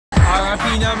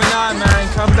R.I.P. number 9, man.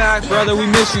 Come back, brother. We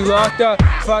miss you. Locked up.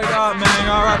 Fucked up, man.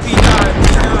 R.I.P. 9.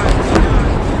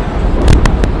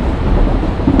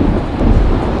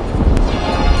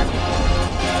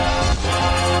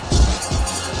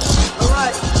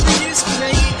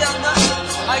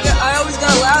 I always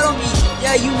got loud on me.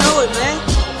 Yeah, you know it, man.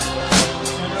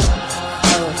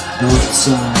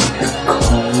 Northside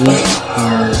Cole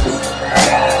Harbour.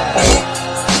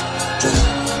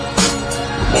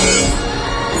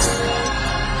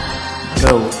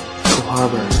 Go, Cole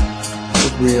Harbour. It's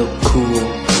a real cool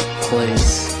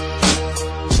place.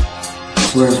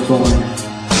 It's where I was born.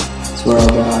 It's where I'll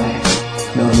die.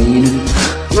 Know what I mean?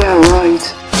 Yeah, right.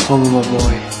 Home of my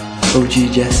boy, OG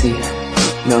Jesse.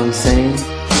 Know what I'm saying?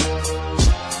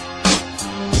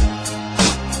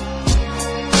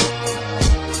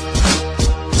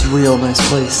 It's a real nice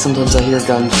place. Sometimes I hear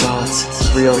gunshots.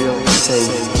 It's a real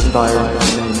safe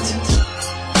environment.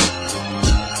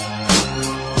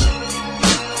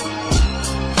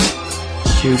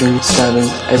 Shooting, stabbing,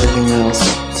 everything else.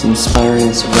 It's inspiring,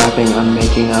 it's rapping, I'm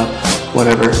making up,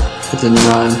 whatever. It didn't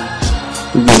rhyme.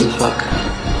 Who gives a fuck?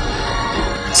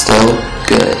 Still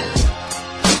good.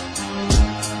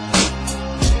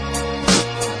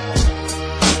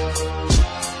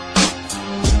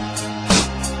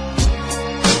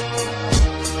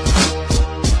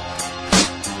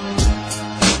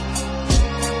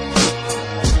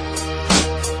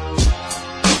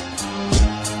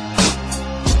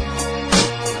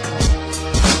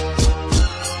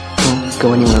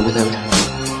 Go anywhere without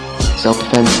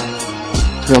self-defense.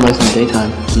 It's real nice in the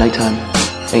daytime. Nighttime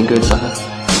ain't good, brother.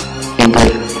 Ain't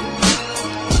tight.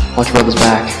 Watch your brother's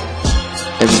back.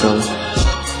 Every brother.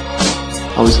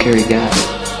 Always carry gas.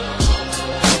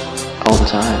 All the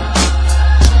time.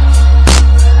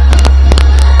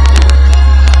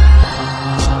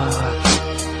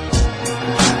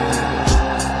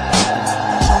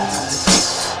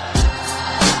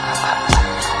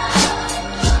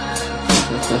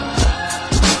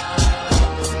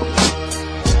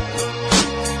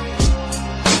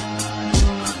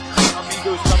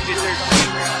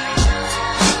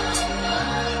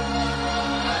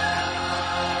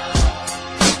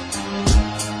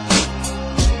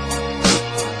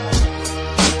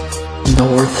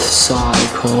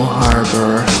 Northside Cole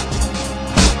Harbour,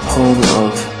 home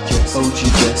of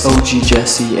OG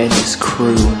Jesse and his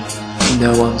crew. You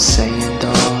know what I'm saying,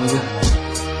 dog?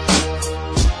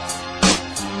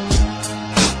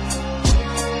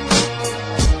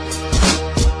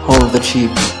 Home of the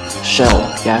cheap Shell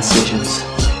gas stations.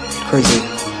 Crazy.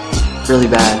 Really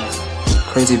bad.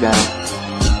 Crazy bad.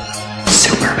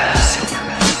 Super bad.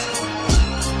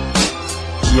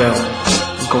 Yo.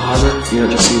 Cole Harbour, you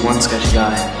don't just see one sketchy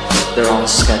guy. They're all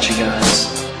sketchy guys.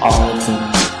 All of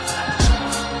them.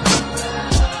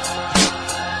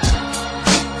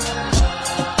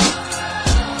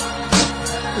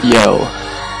 Yo.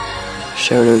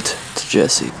 Shout out to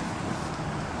Jesse.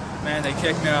 Man, they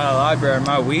kicked me out of the library.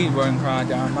 My weed wasn't crying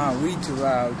down. My weed too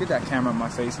loud. Get that camera on my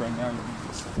face right now.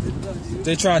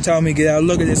 They're trying to tell me get out.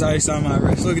 Look at this ice on my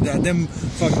wrist. Look at that. Them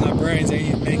fucking my brains ain't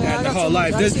even make that the whole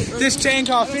life. This chain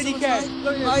cost 50K.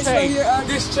 Look at this chain.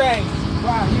 This chain.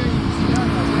 Wow, you ain't even see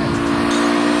nothing like that.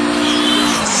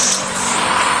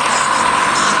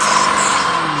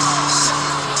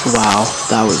 Wow,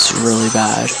 that was really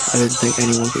bad. I didn't think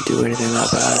anyone could do anything that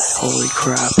bad. Holy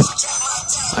crap.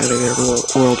 I gotta get a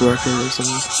world record or some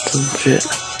shit.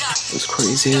 It was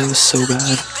crazy. It was so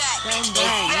bad.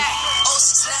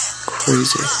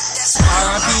 Crazy.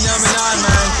 R.I.P. number 9,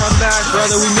 man. Come back,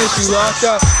 brother. We miss you. Locked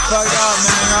up. Fucked up,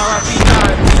 man.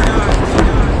 R.I.P. 9.